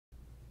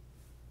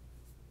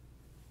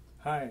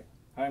Hi,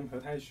 I'm He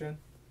Taishen.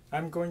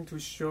 I'm going to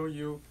show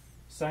you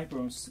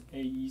Cyberon's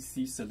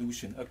AEC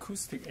solution,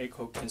 Acoustic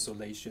Echo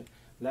Cancellation,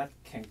 that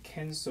can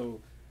cancel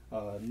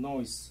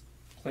noise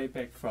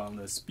playback from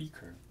the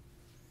speaker.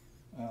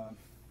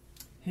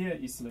 Here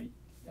is the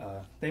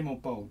demo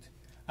board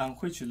on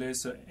which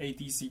there's an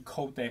ADC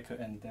codec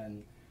and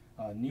then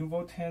a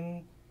Nuvo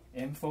 10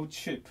 M4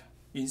 chip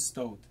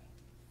installed.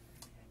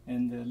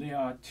 And there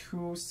are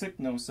two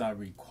signals are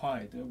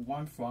required,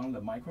 one from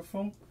the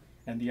microphone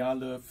and the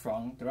other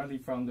directly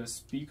from the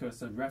speaker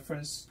as a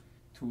reference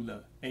to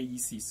the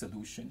AEC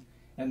solution.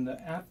 And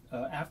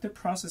after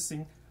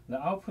processing,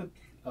 the output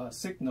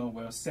signal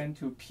will send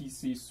to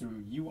PC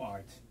through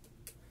UART.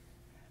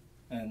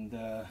 And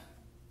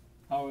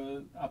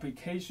our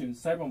application,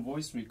 Cyberon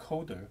Voice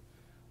Recorder,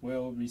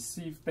 will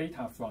receive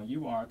data from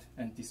UART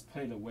and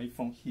display the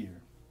waveform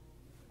here.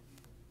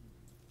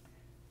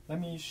 Let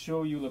me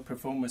show you the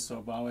performance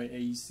of our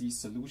AEC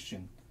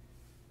solution.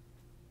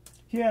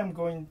 Here I'm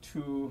going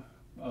to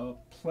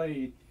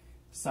play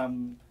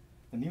some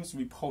news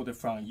report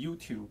from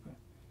YouTube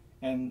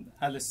and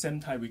at the same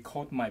time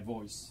record my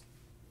voice.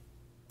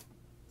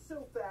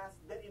 So fast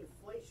that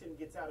inflation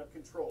gets out of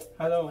control.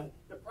 Hello,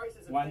 the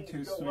prices of 1,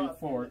 things 2, 3, go up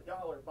 4. and the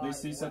dollar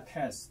This buys is a less.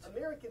 test.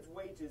 Americans'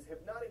 wages have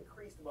not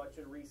increased much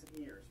in recent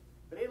years,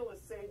 but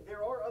analysts say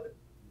there are other...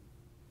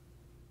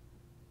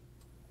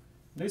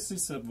 This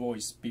is a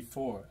voice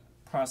before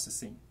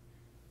processing,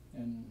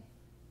 and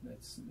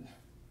that's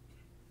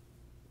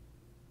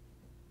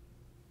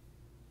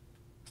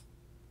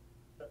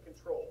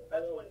control.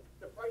 That's when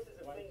the prices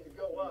of things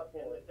go up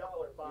and the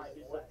dollar buys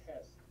less.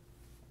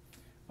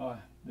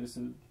 this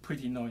is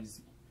pretty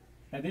noisy.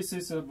 And this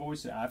is a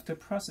voice after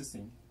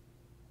processing.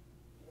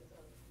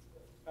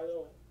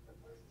 Hello,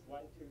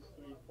 1, 2,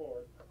 3, 4.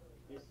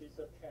 This is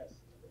a test.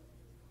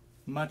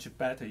 Much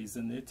better,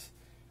 isn't it?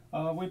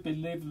 We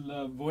believe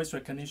the voice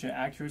recognition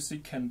accuracy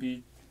can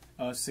be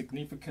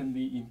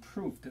significantly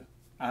improved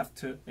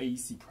after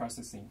AEC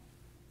processing.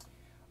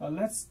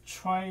 Let's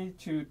try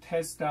to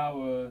test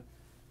our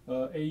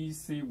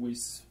AEC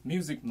with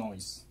music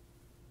noise.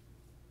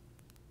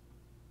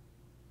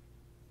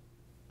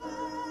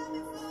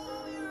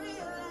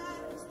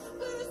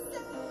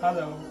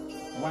 Hello,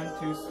 1,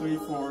 2, 3,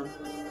 4.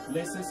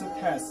 This is a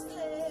test.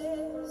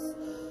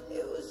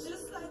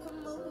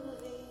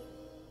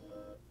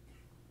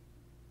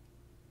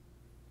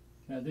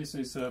 This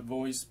is a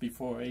voice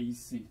before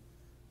AEC.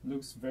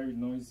 Looks very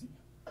noisy.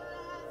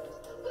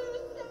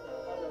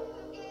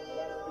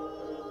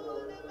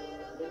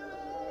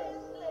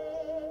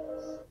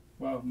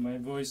 Well, my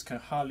voice can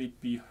hardly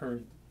be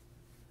heard.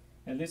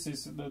 And this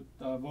is the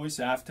voice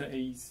after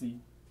AEC.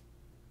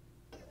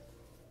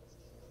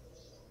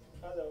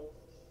 Hello,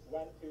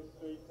 1, 2,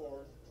 3, 4.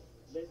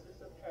 This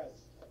is a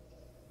test.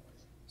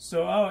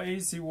 So our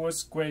AEC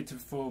works great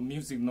for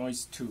music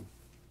noise too.